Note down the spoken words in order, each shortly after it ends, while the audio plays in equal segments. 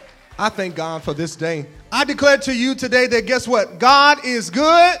I thank God for this day. I declare to you today that guess what? God is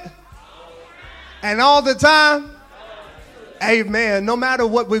good and all the time. Amen. No matter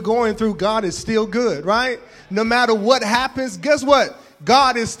what we're going through, God is still good, right? No matter what happens, guess what?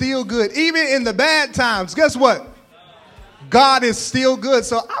 God is still good. Even in the bad times, guess what? God is still good.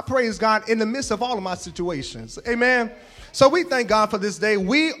 So I praise God in the midst of all of my situations. Amen. So we thank God for this day.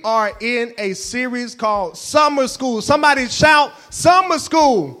 We are in a series called Summer School. Somebody shout, Summer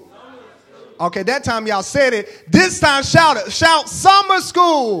School. Okay, that time y'all said it. This time shout it. Shout, Summer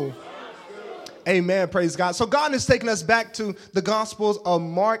School. Amen. Praise God. So God is taking us back to the Gospels of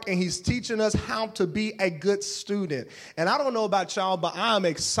Mark, and he's teaching us how to be a good student. And I don't know about y'all, but I'm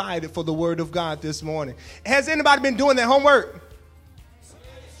excited for the word of God this morning. Has anybody been doing their homework?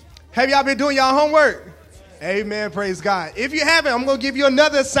 Have y'all been doing y'all homework? Amen. Praise God. If you haven't, I'm going to give you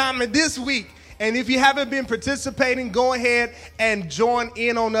another assignment this week. And if you haven't been participating, go ahead and join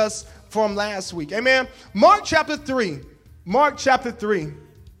in on us from last week. Amen. Mark chapter 3. Mark chapter 3.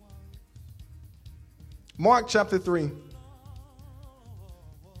 Mark chapter 3.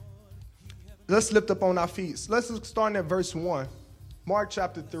 Let's lift up on our feet. Let's start at verse 1. Mark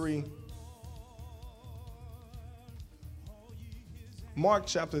chapter 3. Mark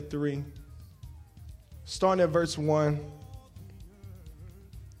chapter 3. Starting at verse 1.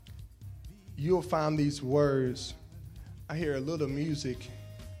 You'll find these words. I hear a little music.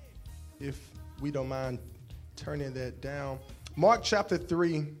 If we don't mind turning that down. Mark chapter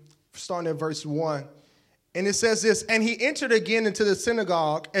 3, starting at verse 1. And it says this, and he entered again into the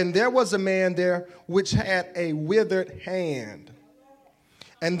synagogue, and there was a man there which had a withered hand.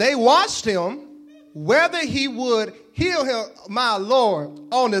 And they watched him, whether he would heal him, my Lord,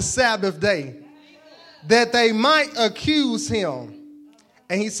 on the Sabbath day, that they might accuse him.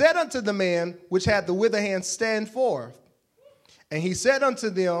 And he said unto the man which had the withered hand, stand forth. And he said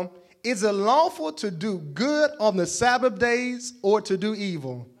unto them, is it lawful to do good on the Sabbath days or to do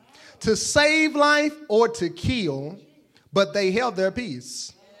evil? To save life or to kill? But they held their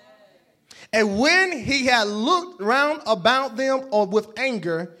peace. And when he had looked round about them with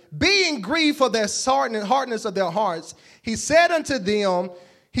anger, being grieved for their hardness of their hearts, he said unto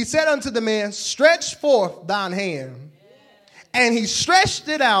the man, stretch forth thine hand. And he stretched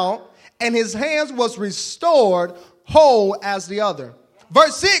it out, and his hand was restored whole as the other.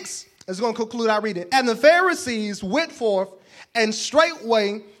 Verse 6 is going to conclude our reading. And the Pharisees went forth and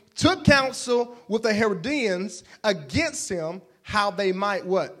straightway took counsel with the Herodians against him, how they might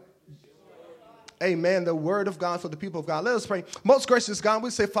what? Amen. The word of God for the people of God. Let us pray. Most gracious God,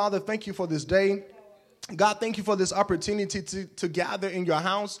 we say, Father, thank you for this day. God, thank you for this opportunity to gather in your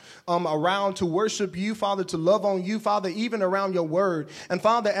house around to worship you, Father, to love on you, Father, even around your word. And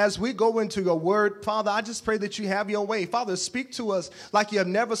Father, as we go into your word, Father, I just pray that you have your way. Father, speak to us like you have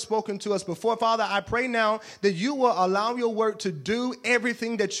never spoken to us before. Father, I pray now that you will allow your word to do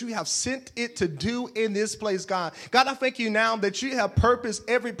everything that you have sent it to do in this place, God. God, I thank you now that you have purposed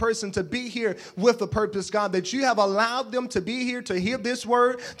every person to be here with a purpose, God, that you have allowed them to be here to hear this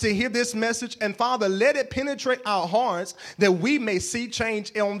word, to hear this message. And Father, let it penetrate our hearts that we may see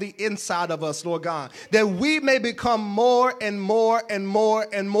change on the inside of us, Lord God, that we may become more and more and more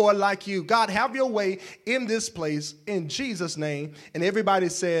and more like you. God, have your way in this place in Jesus' name. And everybody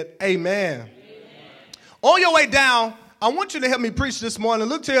said, amen. Amen. On your way down, I want you to help me preach this morning.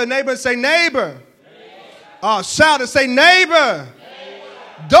 Look to your neighbor and say, neighbor. Shout and say, neighbor.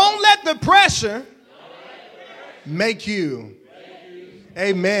 Don't let the pressure make you.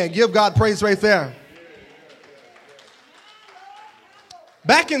 Amen. Give God praise right there.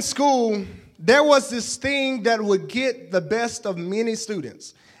 Back in school, there was this thing that would get the best of many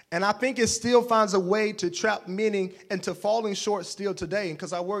students. And I think it still finds a way to trap many into falling short still today,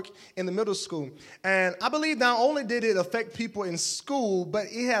 because I work in the middle school. And I believe not only did it affect people in school, but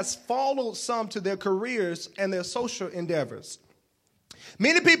it has followed some to their careers and their social endeavors.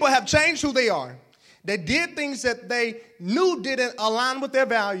 Many people have changed who they are. They did things that they knew didn't align with their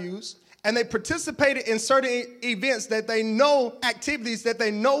values. And they participated in certain events that they know, activities that they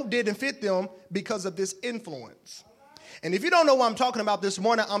know didn't fit them because of this influence. And if you don't know what I'm talking about this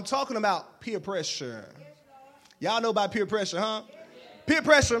morning, I'm talking about peer pressure. Y'all know about peer pressure, huh? Peer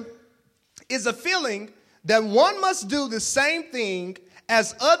pressure is a feeling that one must do the same thing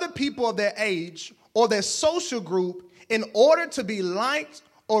as other people of their age or their social group in order to be liked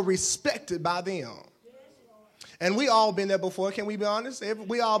or respected by them. And we all been there before. Can we be honest?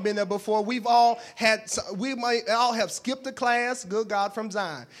 We all been there before. We might all have skipped a class. Good God from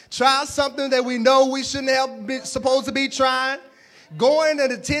Zion. Tried something that we know we shouldn't have been supposed to be trying. going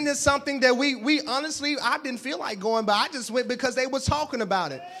and attending something that we honestly, I didn't feel like going, but I just went because they were talking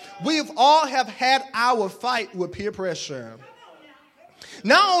about it. We've all have had our fight with peer pressure.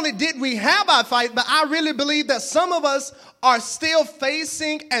 Not only did we have our fight, but I really believe that some of us are still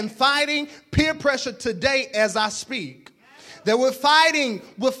facing and fighting peer pressure today as I speak. That we're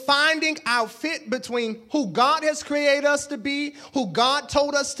finding our fit between who God has created us to be, who God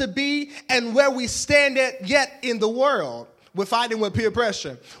told us to be, and where we stand at yet in the world. We're fighting with peer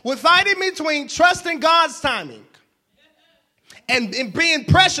pressure. We're fighting between trusting God's timing and being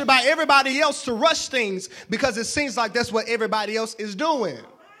pressured by everybody else to rush things because it seems like that's what everybody else is doing.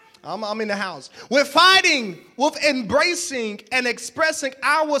 I'm in the house. We're fighting with embracing and expressing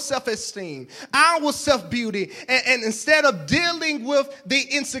our self-esteem, our self-beauty, and instead of dealing with the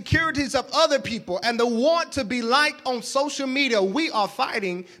insecurities of other people and the want to be liked on social media, we are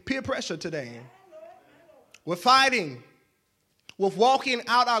fighting peer pressure today. We're fighting with walking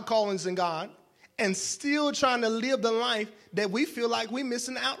out our callings in God and still trying to live the life that we feel like we're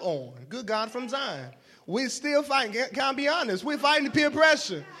missing out on. Good God from Zion. We're still fighting. Can I be honest? We're fighting the peer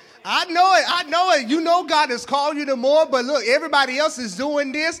pressure. I know it. You know God has called you to more, but look, everybody else is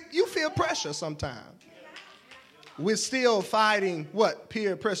doing this. You feel pressure sometimes. We're still fighting what?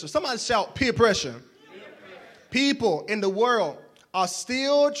 Peer pressure. Somebody shout peer pressure. People in the world are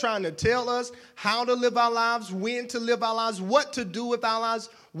still trying to tell us how to live our lives, when to live our lives, what to do with our lives,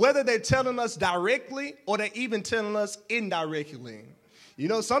 whether they're telling us directly or they're even telling us indirectly. You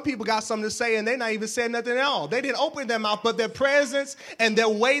know, some people got something to say and they're not even saying nothing at all. They didn't open their mouth, but their presence and their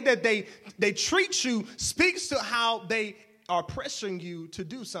way that they treat you speaks to how they are pressuring you to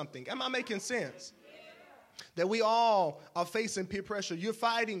do something. Am I making sense? That we all are facing peer pressure. You're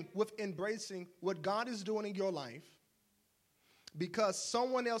fighting with embracing what God is doing in your life because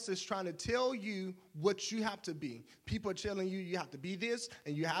someone else is trying to tell you what you have to be. People are telling you you have to be this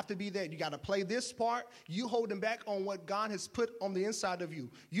and you have to be that. You got to play this part. You holding back on what God has put on the inside of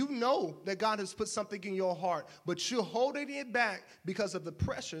you. You know that God has put something in your heart, but you're holding it back because of the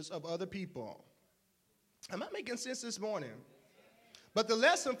pressures of other people. Am I making sense this morning? But the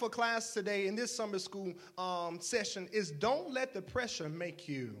lesson for class today in this summer school session is don't let the pressure make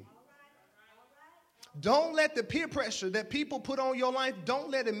you. Don't let the peer pressure that people put on your life, don't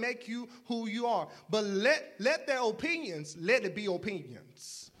let it make you who you are. But let their opinions, let it be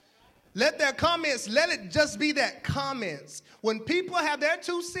opinions. Let their comments, let it just be that comments. When people have their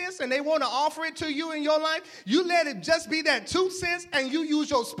 2 cents and they want to offer it to you in your life, you let it just be that 2 cents and you use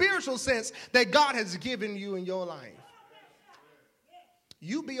your spiritual sense that God has given you in your life.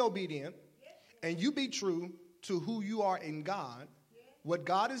 You be obedient and you be true to who you are in God, what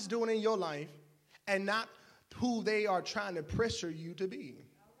God is doing in your life, and not who they are trying to pressure you to be.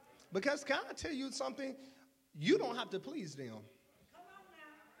 Because can I tell you something? You don't have to please them.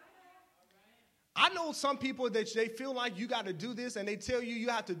 I know some people that they feel like you got to do this and they tell you you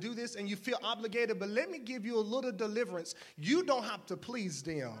have to do this and you feel obligated, but let me give you a little deliverance. You don't have to please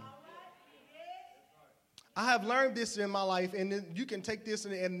them. I have learned this in my life, and you can take this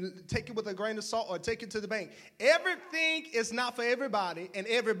and take it with a grain of salt or take it to the bank. Everything is not for everybody, and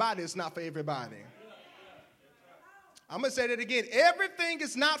everybody is not for everybody. I'm going to say that again. Everything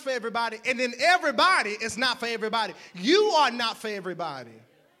is not for everybody, and then everybody is not for everybody. You are not for everybody.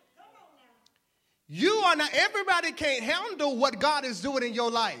 You are not. Everybody can't handle what God is doing in your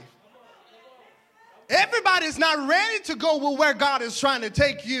life. Everybody is not ready to go with where God is trying to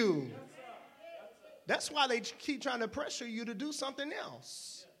take you. That's why they keep trying to pressure you to do something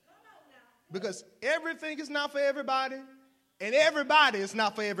else. Because everything is not for everybody, and everybody is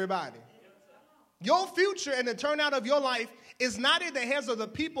not for everybody. Your future and the turnout of your life is not in the hands of the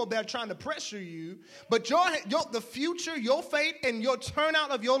people that are trying to pressure you, but the future, your fate, and your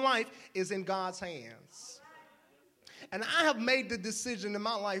turnout of your life is in God's hands. And I have made the decision in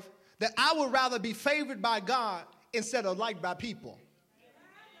my life that I would rather be favored by God instead of liked by people.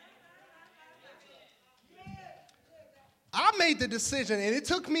 I made the decision, and it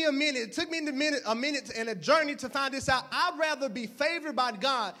took me a minute. It took me a minute and a journey to find this out. I'd rather be favored by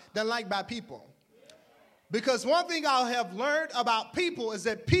God than liked by people. Because one thing I have learned about people is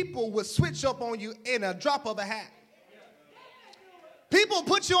that people will switch up on you in a drop of a hat. People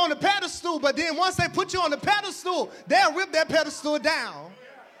put you on the pedestal, but then once they put you on the pedestal, they'll rip that pedestal down.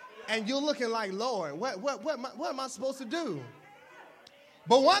 And you're looking like, Lord, what am I supposed to do?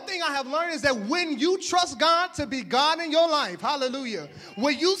 But one thing I have learned is that when you trust God to be God in your life, hallelujah,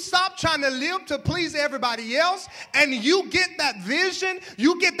 when you stop trying to live to please everybody else and you get that vision,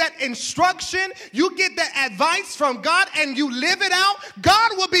 you get that instruction, you get that advice from God and you live it out,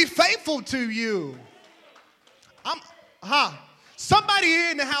 God will be faithful to you. Somebody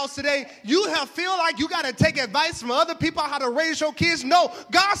here in the house today, you feel like you got to take advice from other people how to raise your kids. No,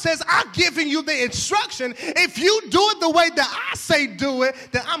 God says, I'm giving you the instruction. If you do it the way that I say do it,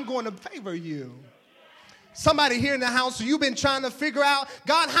 then I'm going to favor you. Somebody here in the house, you've been trying to figure out,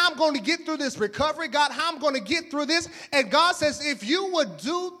 God, how I'm going to get through this recovery. God, how I'm going to get through this. And God says, if you would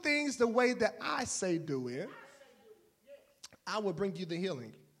do things the way that I say do it, I will bring you the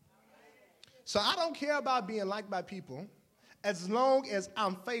healing. So I don't care about being liked by people as long as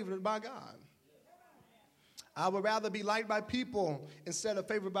I'm favored by God. I would rather be liked by people instead of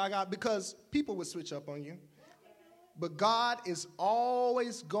favored by God, because people will switch up on you. But God is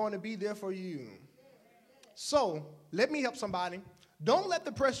always going to be there for you. So let me help somebody. Don't let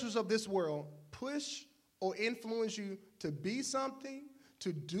the pressures of this world push or influence you to be something,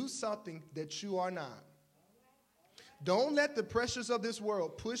 to do something that you are not. Don't let the pressures of this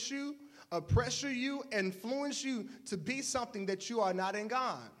world push you, or pressure you, influence you to be something that you are not in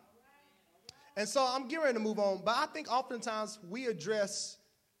God. And so I'm getting ready to move on, but I think oftentimes we address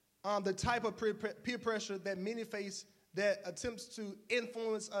the type of peer pressure that many face that attempts to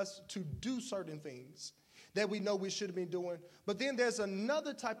influence us to do certain things that we know we should have been doing. But then there's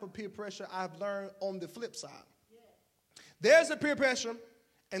another type of peer pressure I've learned on the flip side. There's a peer pressure,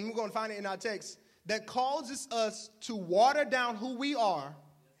 and we're going to find it in our text, that causes us to water down who we are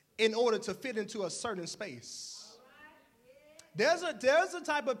in order to fit into a certain space. There's a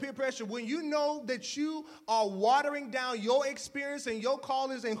type of peer pressure when you know that you are watering down your experience and your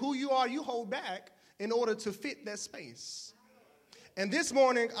callings and who you are, you hold back in order to fit that space. And this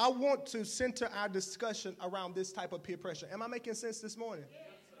morning, I want to center our discussion around this type of peer pressure. Am I making sense this morning?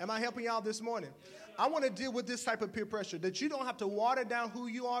 Am I helping y'all this morning? I want to deal with this type of peer pressure, that you don't have to water down who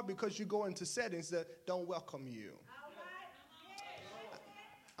you are because you go into settings that don't welcome you.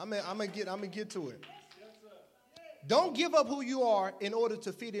 I'm gonna get to it. Don't give up who you are in order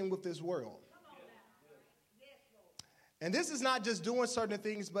to fit in with this world. And this is not just doing certain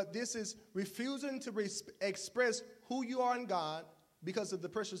things, but this is refusing to express who you are in God because of the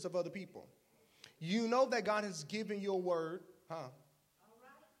pressures of other people. You know that God has given you a word,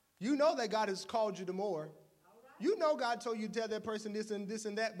 You know that God has called you to more. You know God told you to tell that person this and this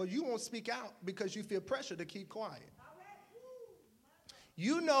and that, but you won't speak out because you feel pressure to keep quiet.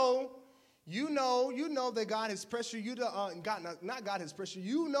 You know that God has pressured you to, not God has pressured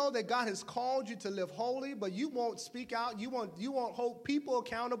you. You know that God has called you to live holy, but you won't speak out. You won't hold people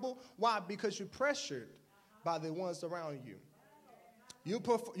accountable. Why? Because you're pressured by the ones around you.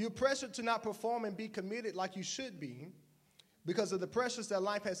 You're pressured to not perform and be committed like you should be because of the pressures that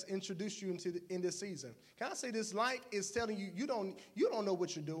life has introduced you into in this season. Can I say this? Life is telling you, you don't know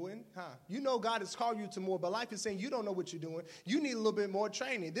what you're doing. You know God has called you to more, but life is saying you don't know what you're doing. You need a little bit more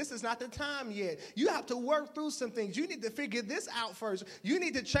training. This is not the time yet. You have to work through some things. You need to figure this out first. You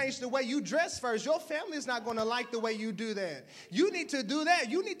need to change the way you dress first. Your family is not going to like the way you do that. You need to do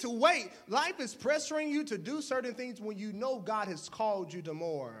that. You need to wait. Life is pressuring you to do certain things when you know God has called you to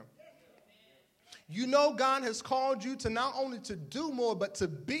more. You know God has called you to not only to do more, but to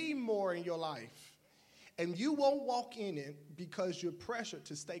be more in your life. And you won't walk in it because you're pressured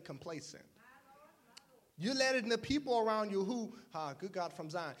to stay complacent. You're letting the people around you who, good God from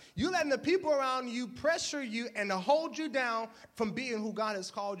Zion, you're letting the people around you pressure you and to hold you down from being who God has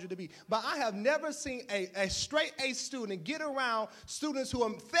called you to be. But I have never seen a straight A student get around students who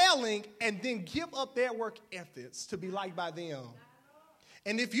are failing and then give up their work ethics to be liked by them.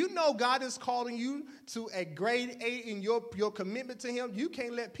 And if you know God is calling you to a grade A in your commitment to him, you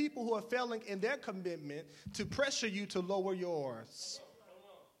can't let people who are failing in their commitment to pressure you to lower yours.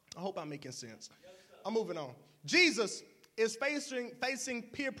 I hope I'm making sense. I'm moving on. Jesus is facing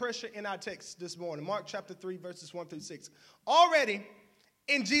peer pressure in our text this morning. Mark chapter 3, verses 1 through 6. Already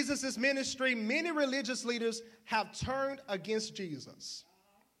in Jesus' ministry, many religious leaders have turned against Jesus.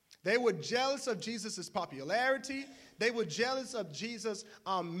 They were jealous of Jesus' popularity. They were jealous of Jesus'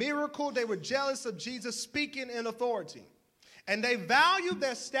 miracle. They were jealous of Jesus speaking in authority. And they valued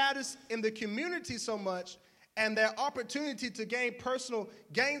their status in the community so much and their opportunity to gain personal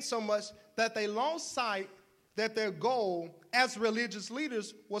gain so much that they lost sight that their goal as religious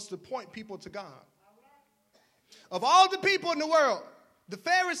leaders was to point people to God. Of all the people in the world, the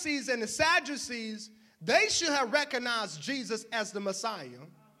Pharisees and the Sadducees, they should have recognized Jesus as the Messiah.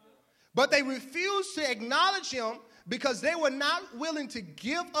 But they refused to acknowledge him because they were not willing to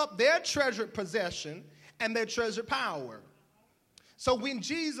give up their treasured possession and their treasured power. So when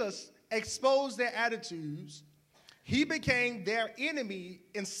Jesus exposed their attitudes, he became their enemy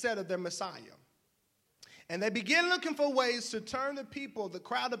instead of their Messiah. And they began looking for ways to turn the people, the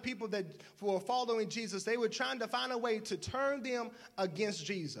crowd of people that were following Jesus. They were trying to find a way to turn them against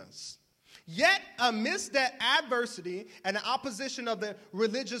Jesus. Yet, amidst that adversity and the opposition of the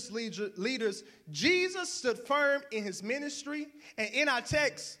religious leaders, Jesus stood firm in his ministry. And in our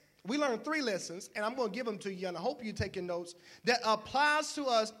text, we learned 3 lessons, and I'm going to give them to you, and I hope you're taking notes, that applies to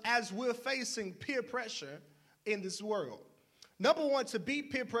us as we're facing peer pressure in this world. Number 1, to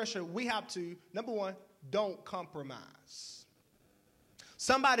beat peer pressure, we have to, number 1, don't compromise.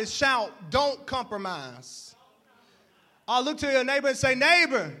 Somebody shout, don't compromise. I'll look to your neighbor and say,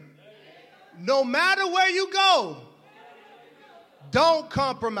 neighbor, no matter where you go, don't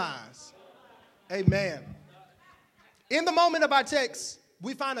compromise. Amen. In the moment of our text,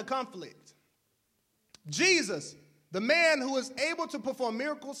 we find a conflict. Jesus, the man who is able to perform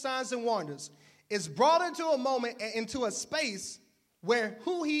miracles, signs, and wonders, is brought into a moment and into a space where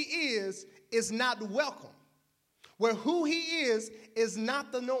who he is not welcome, where who he is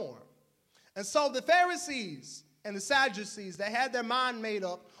not the norm. And so the Pharisees and the Sadducees, they had their mind made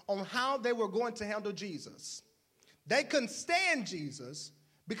up on how they were going to handle Jesus. They couldn't stand Jesus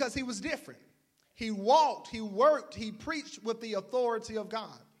because he was different. He walked, he worked, he preached with the authority of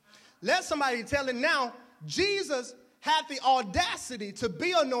God. Let somebody tell him now, Jesus had the audacity to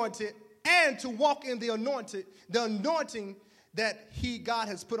be anointed and to walk in the anointing that God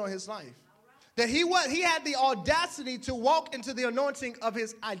has put on his life. That he had the audacity to walk into the anointing of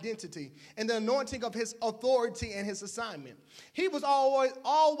his identity and the anointing of his authority and his assignment. He was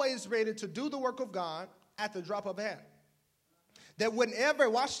always ready to do the work of God at the drop of a hat. That whenever,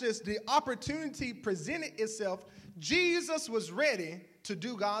 watch this, the opportunity presented itself, Jesus was ready to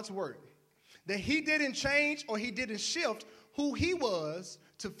do God's work. That he didn't change or he didn't shift who he was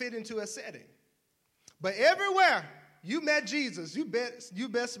to fit into a setting. But everywhere you met Jesus, you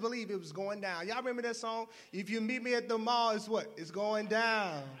best believe it was going down. Y'all remember that song? If you meet me at the mall, it's what? It's going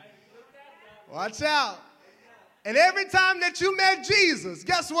down. Watch out. And every time that you met Jesus,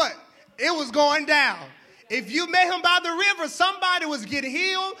 guess what? It was going down. If you met him by the river, somebody was getting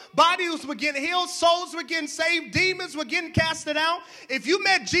healed, bodies were getting healed, souls were getting saved, demons were getting casted out. If you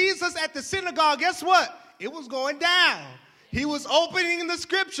met Jesus at the synagogue, guess what? It was going down. He was opening the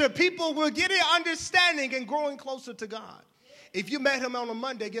scripture. People were getting understanding and growing closer to God. If you met him on a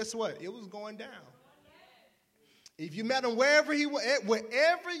Monday, guess what? It was going down. If you met him wherever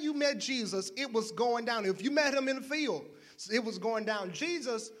you met Jesus, it was going down. If you met him in the field, it was going down.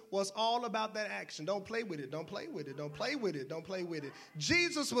 Jesus was all about that action. Don't play with it. Don't play with it. Don't play with it. Don't play with it.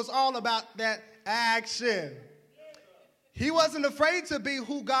 Jesus was all about that action. He wasn't afraid to be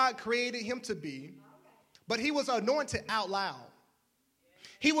who God created him to be. But he was anointed out loud.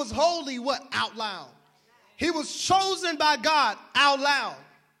 He was holy, out loud. He was chosen by God out loud.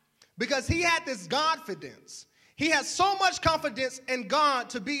 Because he had this Godfidence. He had so much confidence in God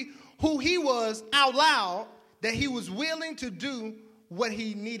to be who he was out loud that he was willing to do what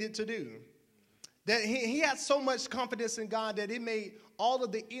he needed to do. That he had so much confidence in God that it made all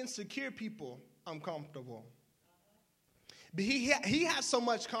of the insecure people uncomfortable. But he has so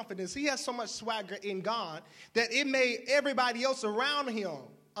much confidence, he has so much swagger in God that it made everybody else around him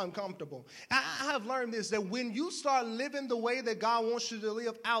uncomfortable. I have learned this, that when you start living the way that God wants you to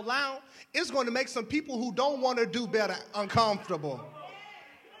live out loud, it's going to make some people who don't want to do better uncomfortable.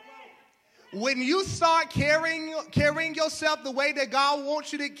 When you start carrying yourself the way that God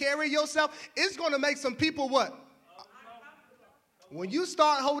wants you to carry yourself, it's going to make some people what? When you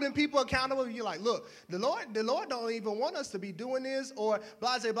start holding people accountable, you're like, look, the Lord don't even want us to be doing this, or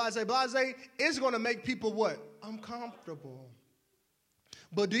blase, blase, blase. It's going to make people what? Uncomfortable.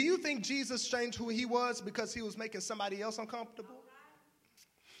 But do you think Jesus changed who he was because he was making somebody else uncomfortable?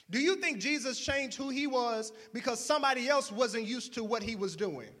 Do you think Jesus changed who he was because somebody else wasn't used to what he was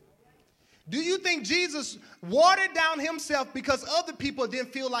doing? Do you think Jesus watered down himself because other people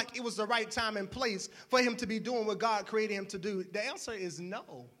didn't feel like it was the right time and place for him to be doing what God created him to do? The answer is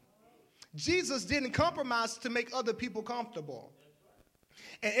no. Jesus didn't compromise to make other people comfortable.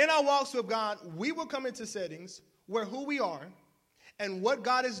 And in our walks with God, we will come into settings where who we are and what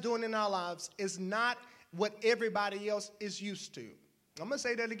God is doing in our lives is not what everybody else is used to. I'm going to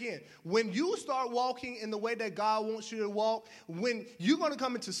say that again. When you start walking in the way that God wants you to walk, when you're going to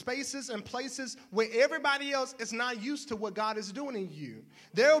come into spaces and places where everybody else is not used to what God is doing in you.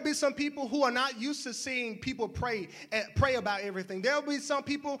 There will be some people who are not used to seeing people pray about everything. There will be some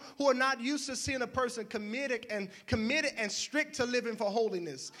people who are not used to seeing a person committed and strict to living for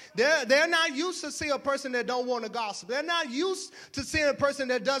holiness. They're not used to seeing a person that don't want to gossip. They're not used to seeing a person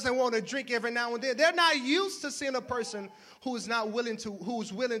that doesn't want to drink every now and then. They're not used to seeing a person who's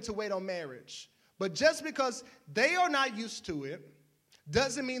willing to wait on marriage. But just because they are not used to it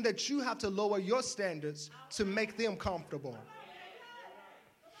doesn't mean that you have to lower your standards to make them comfortable.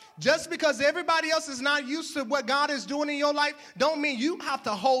 Just because everybody else is not used to what God is doing in your life don't mean you have to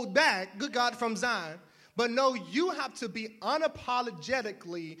hold back, good God from Zion. But no, you have to be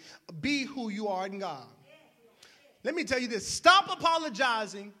unapologetically be who you are in God. Let me tell you this. Stop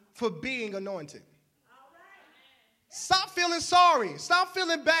apologizing for being anointed. Stop feeling sorry. Stop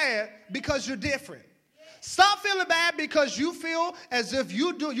feeling bad because you're different. Stop feeling bad because you feel as if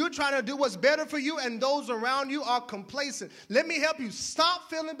you're trying to do what's better for you and those around you are complacent. Let me help you. Stop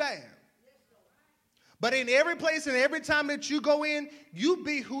feeling bad. But in every place and every time that you go in, you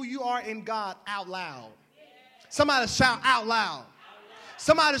be who you are in God out loud. Somebody shout out loud.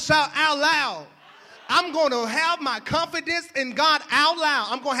 Somebody shout out loud. I'm going to have my confidence in God out loud.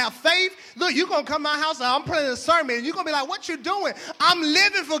 I'm going to have faith. Look, you're going to come to my house and I'm playing a sermon and you're going to be like, what you doing? I'm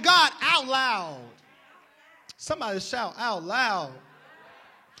living for God out loud. Somebody shout out loud.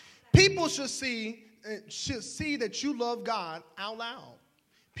 People should see that you love God out loud.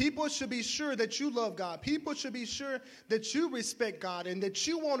 People should be sure that you love God. People should be sure that you respect God and that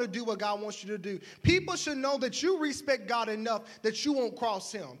you want to do what God wants you to do. People should know that you respect God enough that you won't cross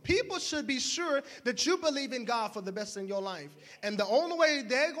him. People should be sure that you believe in God for the best in your life. And the only way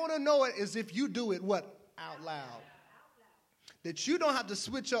they're going to know it is if you do it, what? Out loud. That you don't have to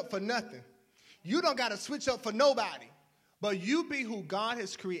switch up for nothing. You don't got to switch up for nobody. But you be who God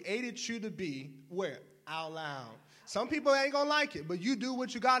has created you to be, where? Out loud. Some people ain't going to like it, but you do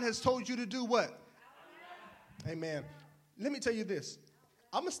what God has told you to do, what? Amen. Let me tell you this.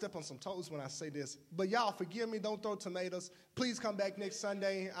 I'm going to step on some toes when I say this, but y'all forgive me. Don't throw tomatoes. Please come back next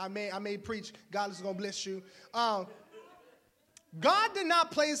Sunday. I may preach. God is going to bless you. God did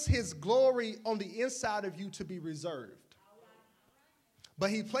not place his glory on the inside of you to be reserved. But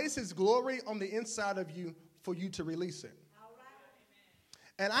he placed his glory on the inside of you for you to release it.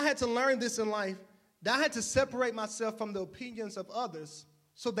 And I had to learn this in life, that I had to separate myself from the opinions of others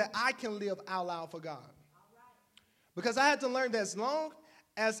so that I can live out loud for God. Because I had to learn that as long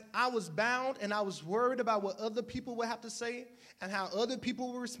as I was bound and I was worried about what other people would have to say and how other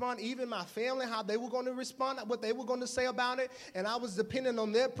people would respond, even my family, how they were going to respond, what they were going to say about it, and I was dependent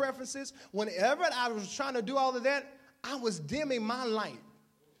on their preferences, whenever I was trying to do all of that, I was dimming my light.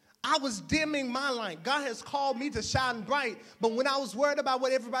 I was dimming my light. God has called me to shine bright, but when I was worried about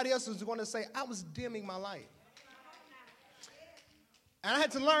what everybody else was going to say, I was dimming my light. And I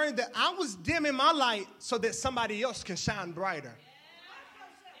had to learn that I was dimming my light so that somebody else can shine brighter.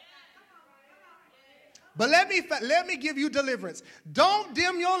 But let me give you deliverance. Don't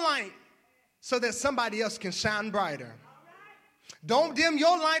dim your light so that somebody else can shine brighter. Don't dim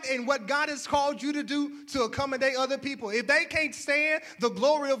your light in what God has called you to do to accommodate other people. If they can't stand the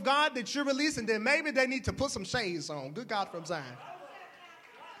glory of God that you're releasing, then maybe they need to put some shades on. Good God from Zion.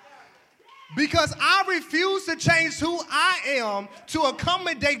 Because I refuse to change who I am to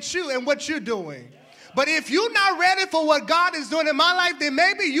accommodate you and what you're doing. But if you're not ready for what God is doing in my life, then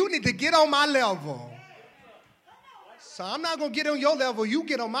maybe you need to get on my level. So I'm not going to get on your level. You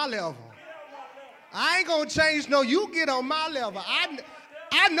get on my level. I ain't going to change. No, you get on my level.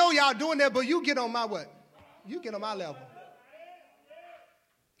 I know y'all doing that, but you get on my what? You get on my level.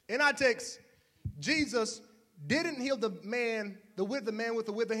 In our text, Jesus didn't heal the man with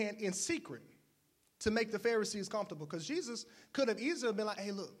the withered hand in secret to make the Pharisees comfortable. Because Jesus could have easily been like,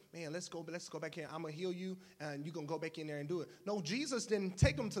 hey, look, man, let's go back here. I'm going to heal you, and you're going to go back in there and do it. No, Jesus didn't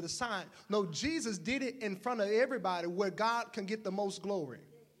take them to the side. No, Jesus did it in front of everybody where God can get the most glory.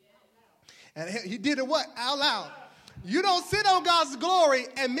 And he did it what? Out loud. You don't sit on God's glory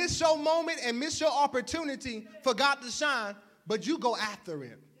and miss your moment and miss your opportunity for God to shine, but you go after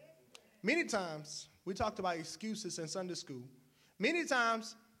it. Many times, we talked about excuses in Sunday school. Many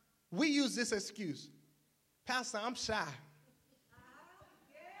times, we use this excuse. Pastor, I'm shy.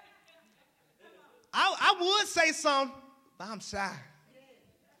 I would say something, but I'm shy.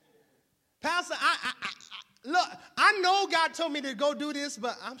 Pastor, look, I know God told me to go do this,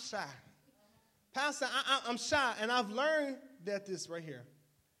 but I'm shy. Pastor, I'm shy, and I've learned that this right here,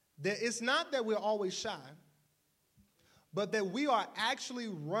 that it's not that we're always shy, but that we are actually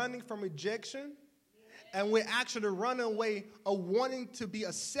running from rejection, and we're actually running away of wanting to be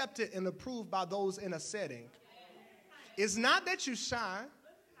accepted and approved by those in a setting. It's not that you're shy,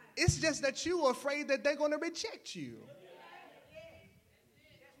 it's just that you are afraid that they're going to reject you.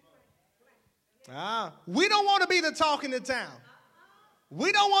 We don't want to be the talk in the town.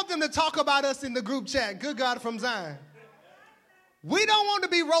 We don't want them to talk about us in the group chat. Good God from Zion. We don't want to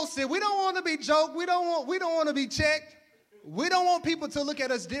be roasted. We don't want to be joked. We don't want to be checked. We don't want people to look at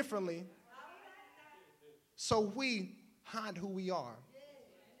us differently. So we hide who we are.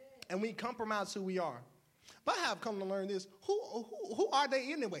 And we compromise who we are. But I have come to learn this. Who are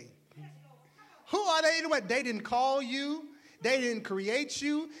they anyway? Who are they anyway? They didn't call you. They didn't create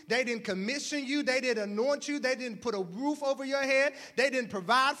you. They didn't commission you. They didn't anoint you. They didn't put a roof over your head. They didn't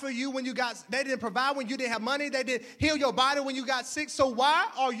provide for you they didn't provide when you didn't have money. They didn't heal your body when you got sick. So why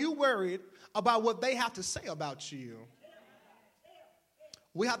are you worried about what they have to say about you?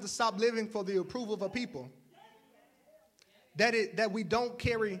 We have to stop living for the approval of people. That we don't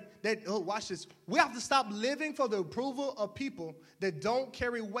carry, watch this. We have to stop living for the approval of people that don't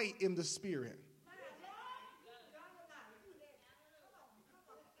carry weight in the spirit.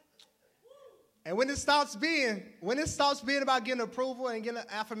 And when it stops being about getting approval and getting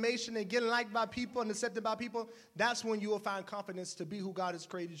affirmation and getting liked by people and accepted by people, that's when you will find confidence to be who God has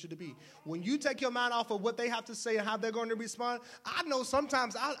created you to be. When you take your mind off of what they have to say and how they're going to respond, I know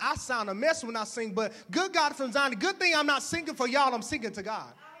sometimes I sound a mess when I sing, but good God from Zion, good thing I'm not singing for y'all, I'm singing to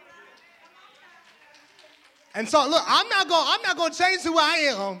God. And so look, I'm not going to change who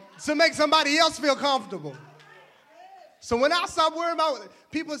I am to make somebody else feel comfortable. So when I stop worrying about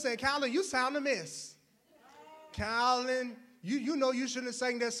people saying, Calvin, you sound a mess. Calvin, you know you shouldn't have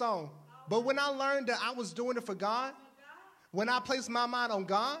sang that song. But when I learned that I was doing it for God, when I placed my mind on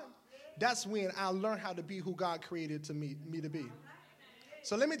God, that's when I learned how to be who God created me to be.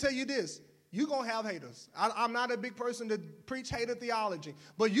 So let me tell you this. You're going to have haters. I'm not a big person to preach hater theology,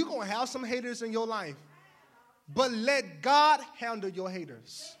 but you're going to have some haters in your life. But let God handle your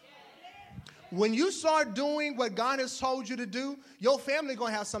haters. When you start doing what God has told you to do, your family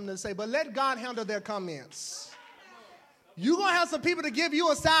going to have something to say, but let God handle their comments. You're going to have some people to give you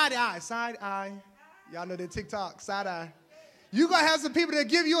a side eye. Side eye. Y'all know that TikTok, side eye. You're going to have some people that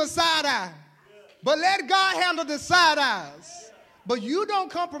give you a side eye, but let God handle the side eyes. But you don't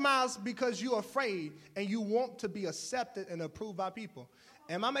compromise because you're afraid and you want to be accepted and approved by people.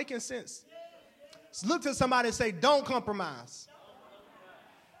 Am I making sense? So look to somebody and say, don't compromise.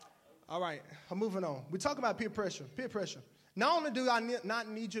 All right, I'm moving on. We're talking about peer pressure. Peer pressure. Not only do I not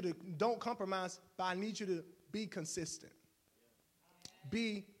need you to don't compromise, but I need you to be consistent.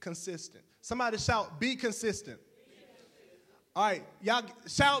 Be consistent. Somebody shout, be consistent. All right, y'all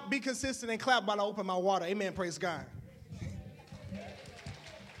shout, be consistent, and clap while I open my water. Amen, praise God.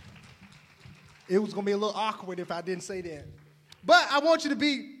 It was going to be a little awkward if I didn't say that. But I want you to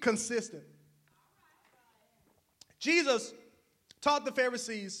be consistent. Jesus taught the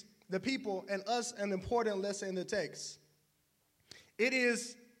Pharisees, the people, and us an important lesson in the text. It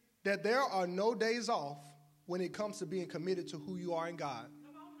is that there are no days off when it comes to being committed to who you are in God.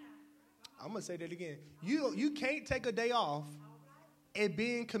 I'm going to say that again. You can't take a day off and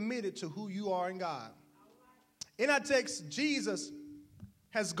being committed to who you are in God. In our text, Jesus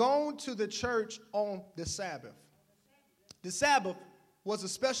has gone to the church on the Sabbath. The Sabbath was a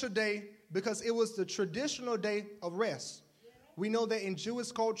special day because it was the traditional day of rest. We know that in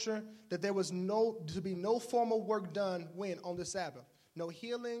Jewish culture that there was to be no formal work done on the Sabbath. No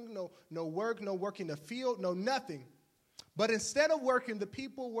healing, no work, no work in the field, no nothing. But instead of working, the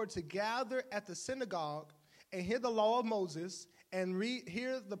people were to gather at the synagogue and hear the law of Moses and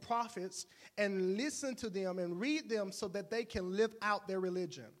hear the prophets and listen to them and read them so that they can live out their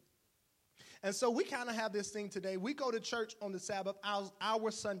religion. And so we kind of have this thing today. We go to church on the Sabbath, our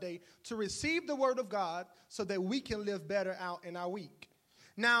Sunday, to receive the word of God so that we can live better out in our week.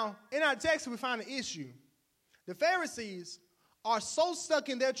 Now, in our text, we find an issue. The Pharisees are so stuck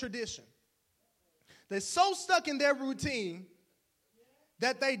in their tradition. They're so stuck in their routine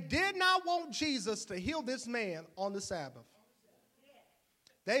that they did not want Jesus to heal this man on the Sabbath.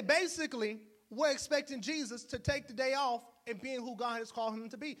 They basically were expecting Jesus to take the day off and being who God has called him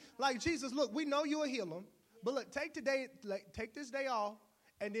to be. Like, Jesus, look, we know you'll heal him, but look, take this day off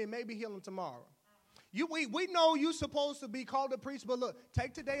and then maybe heal him tomorrow. We know you're supposed to be called to preach, but look,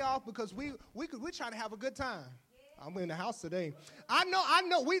 take the day off because we're trying to have a good time. I'm in the house today. I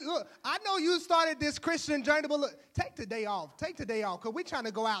know you started this Christian journey, but look, take the day off. Take the day off because we're trying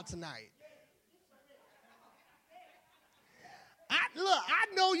to go out tonight. I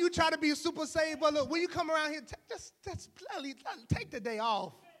know you try to be super saved, but look, when you come around here, take the day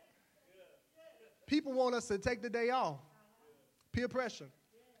off. People want us to take the day off. Peer pressure.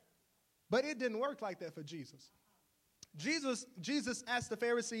 But it didn't work like that for Jesus. Jesus asked the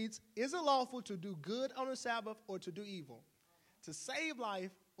Pharisees, is it lawful to do good on the Sabbath or to do evil? To save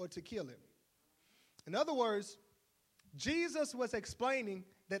life or to kill it? In other words, Jesus was explaining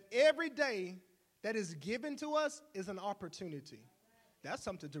that every day that is given to us is an opportunity. That's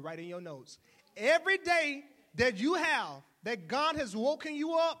something to write in your notes. Every day that you have, that God has woken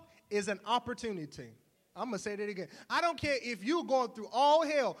you up, is an opportunity. I'm going to say that again. I don't care if you're going through all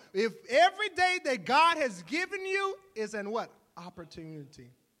hell. If every day that God has given you is an what?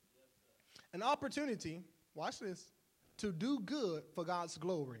 Opportunity. An opportunity, watch this, to do good for God's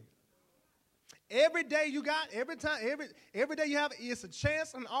glory. Every day you got, every day you have, it's a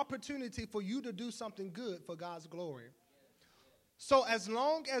chance, an opportunity for you to do something good for God's glory. So as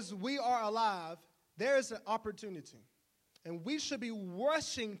long as we are alive, there is an opportunity. And we should be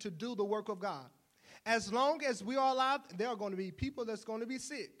rushing to do the work of God. As long as we are alive, there are going to be people that's going to be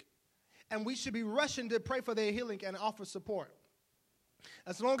sick. And we should be rushing to pray for their healing and offer support.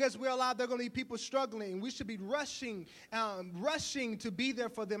 As long as we're alive, there are going to be people struggling. We should be rushing to be there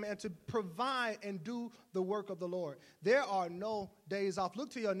for them and to provide and do the work of the Lord. There are no days off. Look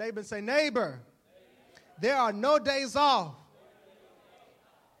to your neighbor and say, neighbor, there are no days off.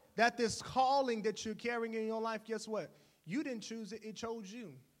 That this calling that you're carrying in your life, guess what? You didn't choose it. It chose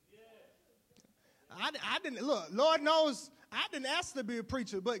you. I didn't, look, Lord knows, I didn't ask to be a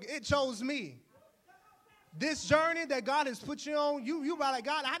preacher, but it chose me. This journey that God has put you on, you were like,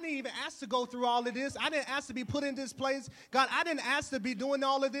 God, I didn't even ask to go through all of this. I didn't ask to be put in this place. God, I didn't ask to be doing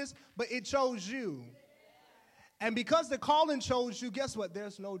all of this, but it chose you. And because the calling chose you, guess what?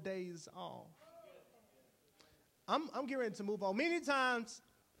 There's no days off. I'm getting ready to move on. Many times,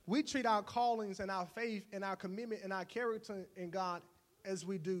 we treat our callings and our faith and our commitment and our character in God as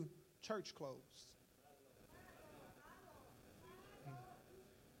we do church clothes.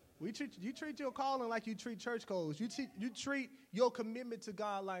 You treat your calling like you treat church clothes. You treat your commitment to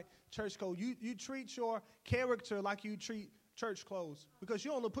God like church clothes. You treat your character like you treat church clothes. Because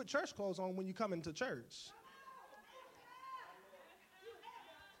you only put church clothes on when you come into church.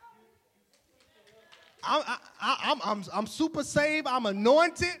 I'm super saved. I'm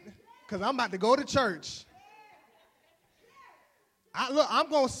anointed because I'm about to go to church. I'm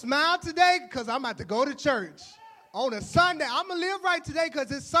going to smile today because I'm about to go to church. On a Sunday, I'm going to live right today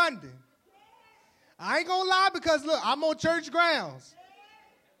because it's Sunday. I ain't going to lie because, look, I'm on church grounds.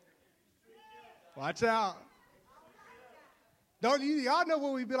 Watch out. Y'all know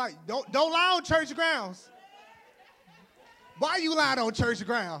what we be like. Don't lie on church grounds. Why you lying on church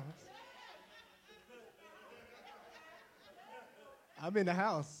grounds? I'm in the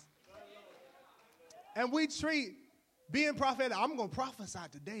house. And we treat being prophetic, I'm going to prophesy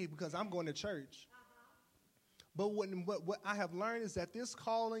today because I'm going to church. But what I have learned is that this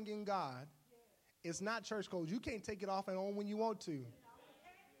calling in God is not church clothes. You can't take it off and on when you want to.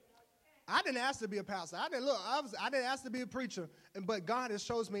 I didn't ask to be a pastor. I didn't ask to be a preacher. But God has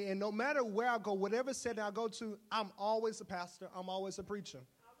chosen me. And no matter where I go, whatever setting I go to, I'm always a pastor. I'm always a preacher.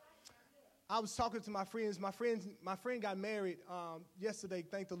 I was talking to my friends. My friend got married yesterday,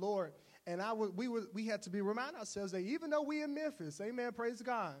 thank the Lord. And we had to remind ourselves that even though we in Memphis, amen, praise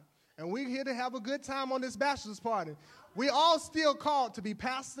God, and we're here to have a good time on this bachelor's party, we all still called to be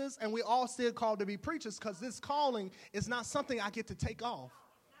pastors and we all still called to be preachers because this calling is not something I get to take off.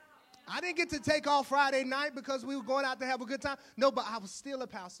 I didn't get to take off Friday night because we were going out to have a good time. No, but I was still a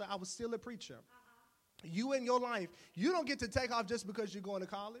pastor. I was still a preacher. You in your life, you don't get to take off just because you're going to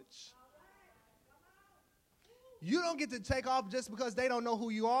college. You don't get to take off just because they don't know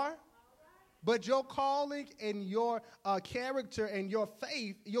who you are. But your calling and your character and your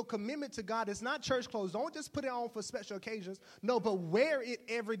faith, your commitment to God is not church clothes. Don't just put it on for special occasions. No, but wear it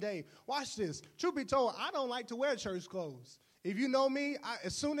every day. Watch this. Truth be told, I don't like to wear church clothes. If you know me,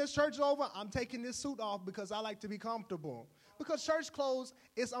 as soon as church is over, I'm taking this suit off because I like to be comfortable. Because church clothes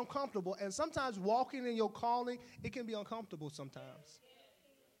is uncomfortable. And sometimes walking in your calling, it can be uncomfortable sometimes.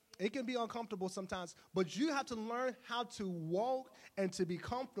 It can be uncomfortable sometimes, but you have to learn how to walk and to be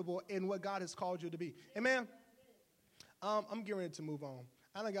comfortable in what God has called you to be. Amen? I'm getting ready to move on.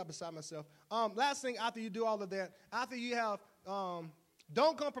 I done got beside myself. Last thing, after you do all of that, after you have,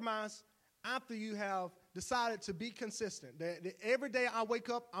 don't compromise, after you have decided to be consistent. That every day I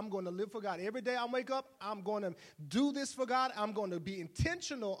wake up, I'm going to live for God. Every day I wake up, I'm going to do this for God. I'm going to be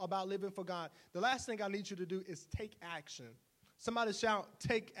intentional about living for God. The last thing I need you to do is take action. Somebody shout,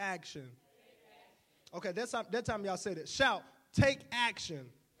 take action. Okay, that time y'all said it. Shout, take action.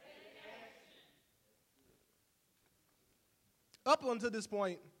 Up until this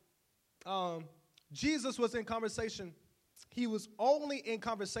point, Jesus was in conversation. He was only in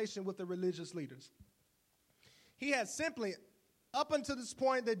conversation with the religious leaders. He had simply, up until this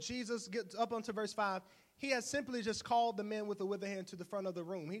point that Jesus gets up until verse 5, he had simply just called the men with the withered hand to the front of the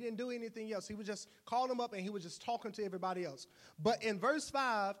room. He didn't do anything else. He would just call them up and he was just talking to everybody else. But in verse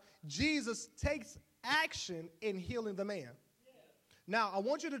 5, Jesus takes action in healing the man. Now, I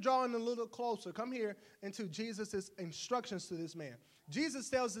want you to draw in a little closer. Come here into Jesus' instructions to this man. Jesus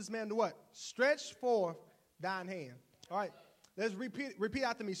tells this man to what? Stretch forth thine hand. All right, let's repeat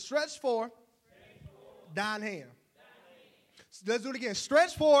after me. Stretch forth thine hand. Let's do it again.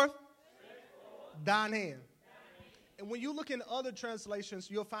 Stretch forth thine hand. And when you look in other translations,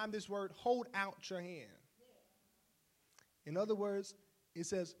 you'll find this word, hold out your hand. In other words, it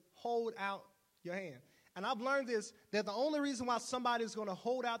says, hold out your hand. And I've learned this, that the only reason why somebody's going to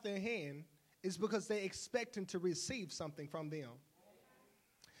hold out their hand is because they're expecting to receive something from them.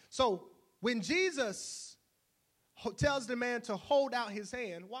 So when Jesus tells the man to hold out his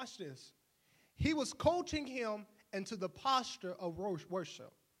hand, watch this. He was coaching him into the posture of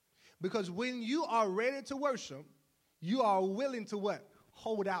worship. Because when you are ready to worship, you are willing to what?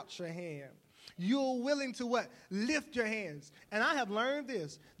 Hold out your hand. You're willing to what? Lift your hands. And I have learned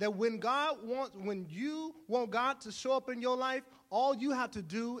this, that when you want God to show up in your life, all you have to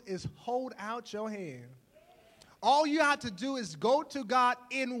do is hold out your hand. All you have to do is go to God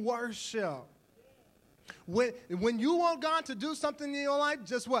in worship. When you want God to do something in your life,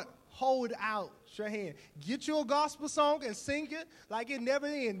 just what? Hold out your hand. Get you a gospel song and sing it like it never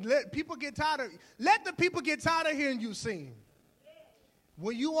ends. Let the people get tired of hearing you sing.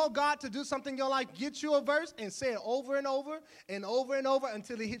 When you want God to do something in your life, get you a verse and say it over and over and over and over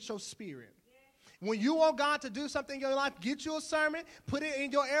until it hits your spirit. When you want God to do something in your life, get you a sermon, put it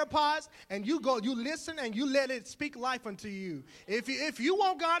in your AirPods, and you listen and you let it speak life unto you. If you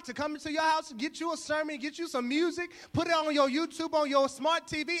want God to come into your house, get you a sermon, get you some music, put it on your YouTube, on your smart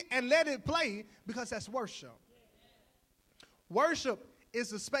TV, and let it play, because that's worship. Worship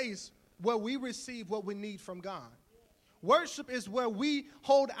is the space where we receive what we need from God. Worship is where we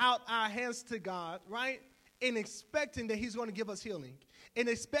hold out our hands to God, right? In expecting that he's going to give us healing. In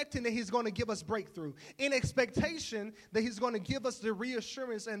expecting that he's going to give us breakthrough. In expectation that he's going to give us the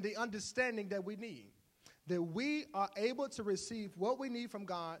reassurance and the understanding that we need. That we are able to receive what we need from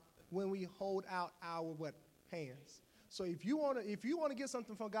God when we hold out our hands. So if you want to get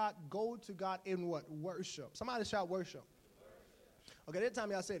something from God, go to God in what? Worship. Somebody shout worship. Okay, that time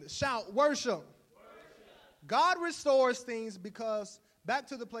y'all said it. Shout worship. God restores things because back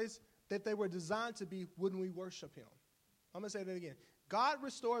to the place that they were designed to be when we worship him. I'm going to say that again. God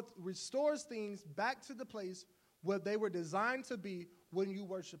restores things back to the place where they were designed to be when you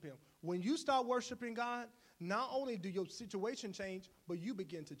worship him. When you start worshiping God, not only do your situation change, but you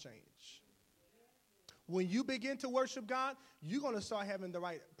begin to change. When you begin to worship God, you're going to start having the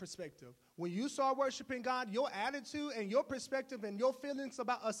right perspective. When you start worshiping God, your attitude and your perspective and your feelings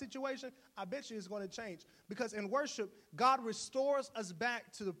about a situation, I bet you is going to change. Because in worship, God restores us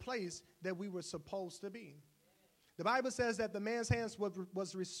back to the place that we were supposed to be. The Bible says that the man's hands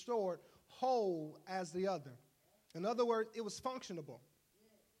was restored whole as the other. In other words, it was functionable.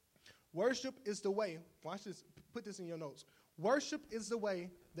 Worship is the way, watch this, put this in your notes. Worship is the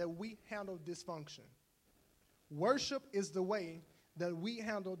way that we handle dysfunction. Worship is the way that we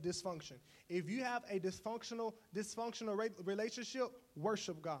handle dysfunction. If you have a dysfunctional relationship,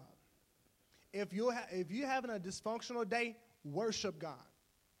 worship God. If you're having a dysfunctional day, worship God.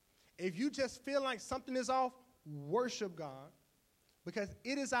 If you just feel like something is off, worship God, because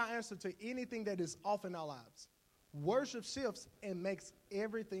it is our answer to anything that is off in our lives. Worship shifts and makes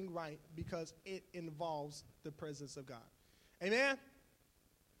everything right because it involves the presence of God. Amen?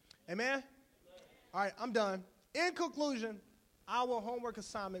 Amen? All right, I'm done. In conclusion, our homework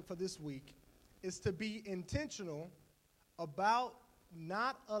assignment for this week is to be intentional about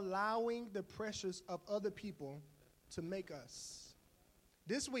not allowing the pressures of other people to make us.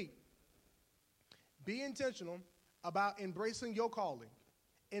 This week, be intentional about embracing your calling,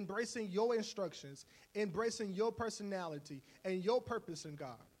 embracing your instructions, embracing your personality, and your purpose in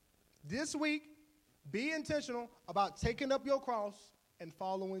God. This week, be intentional about taking up your cross and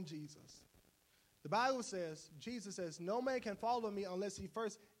following Jesus. The Bible says, Jesus says, no man can follow me unless he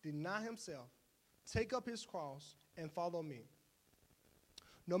first deny himself, take up his cross, and follow me.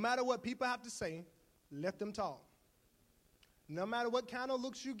 No matter what people have to say, let them talk. No matter what kind of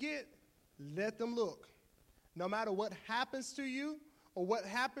looks you get, let them look. No matter what happens to you or what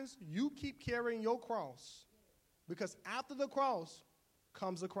happens, you keep carrying your cross. Because after the cross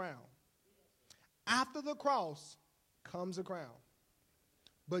comes a crown. After the cross comes a crown.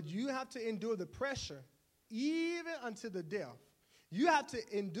 But you have to endure the pressure even until the death. You have to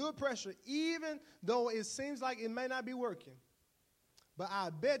endure pressure even though it seems like it may not be working. But I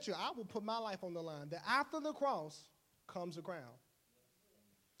bet you I will put my life on the line that after the cross comes a crown.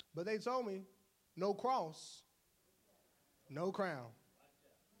 But they told me, no cross, no crown.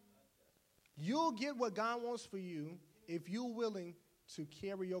 You'll get what God wants for you if you're willing to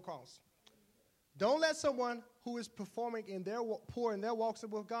carry your cross. Don't let someone who is performing in their poor in their walks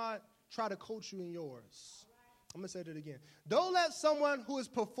with God try to coach you in yours. I'm going to say that again. Don't let someone who is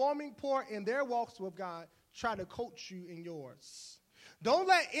performing poor in their walks with God try to coach you in yours. Don't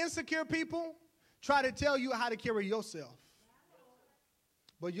let insecure people try to tell you how to carry yourself.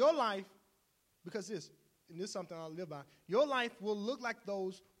 But your life, because this is something I live by, your life will look like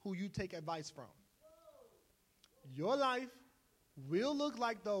those who you take advice from. Your life will look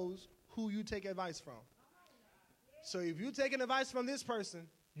like those who you take advice from. So if you're taking advice from this person,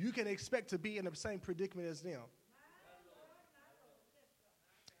 you can expect to be in the same predicament as them.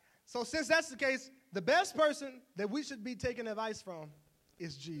 So since that's the case, the best person that we should be taking advice from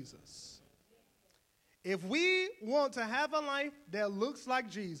is Jesus. If we want to have a life that looks like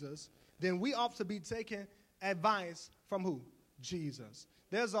Jesus, then we ought to be taking advice from who? Jesus.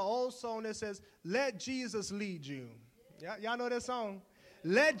 There's an old song that says, let Jesus lead you. Y'all know that song?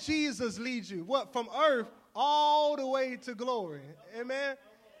 Let Jesus lead you. What? From earth all the way to glory. Amen?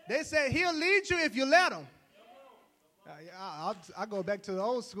 They said he'll lead you if you let him. I go back to the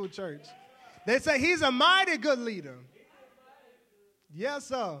old school church. They say he's a mighty good leader. Yes,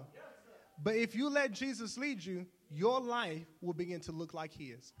 sir. But if you let Jesus lead you, your life will begin to look like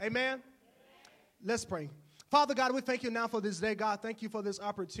his. Amen? Let's pray. Father God, we thank you now for this day. God, thank you for this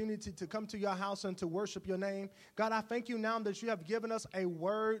opportunity to come to your house and to worship your name. God, I thank you now that you have given us a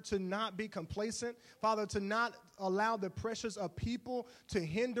word to not be complacent. Father, to not allow the pressures of people to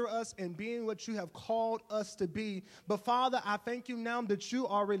hinder us in being what you have called us to be. But Father, I thank you now that you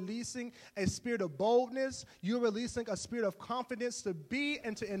are releasing a spirit of boldness. You're releasing a spirit of confidence to be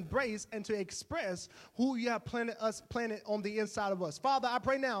and to embrace and to express who you have planted on the inside of us. Father, I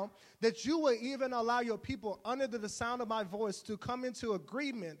pray now that you will even allow your people under the sound of my voice to come into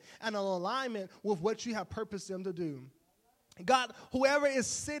agreement and an alignment with what you have purposed them to do. God, whoever is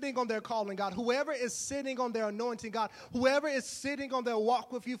sitting on their calling, God, whoever is sitting on their anointing, God, whoever is sitting on their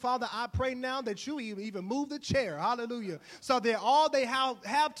walk with you, Father, I pray now that you even move the chair, hallelujah, so that all they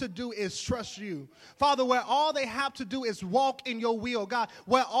have to do is trust you. Father, where all they have to do is walk in your will, God,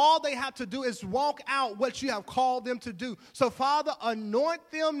 where all they have to do is walk out what you have called them to do. So, Father, anoint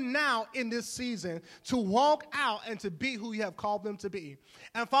them now in this season to walk out and to be who you have called them to be.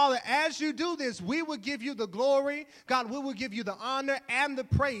 And, Father, as you do this, we will give you the glory, God, we will give you the honor and the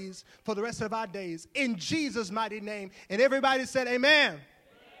praise for the rest of our days. In Jesus' mighty name. And everybody said amen.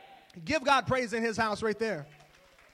 Give God praise in his house right there.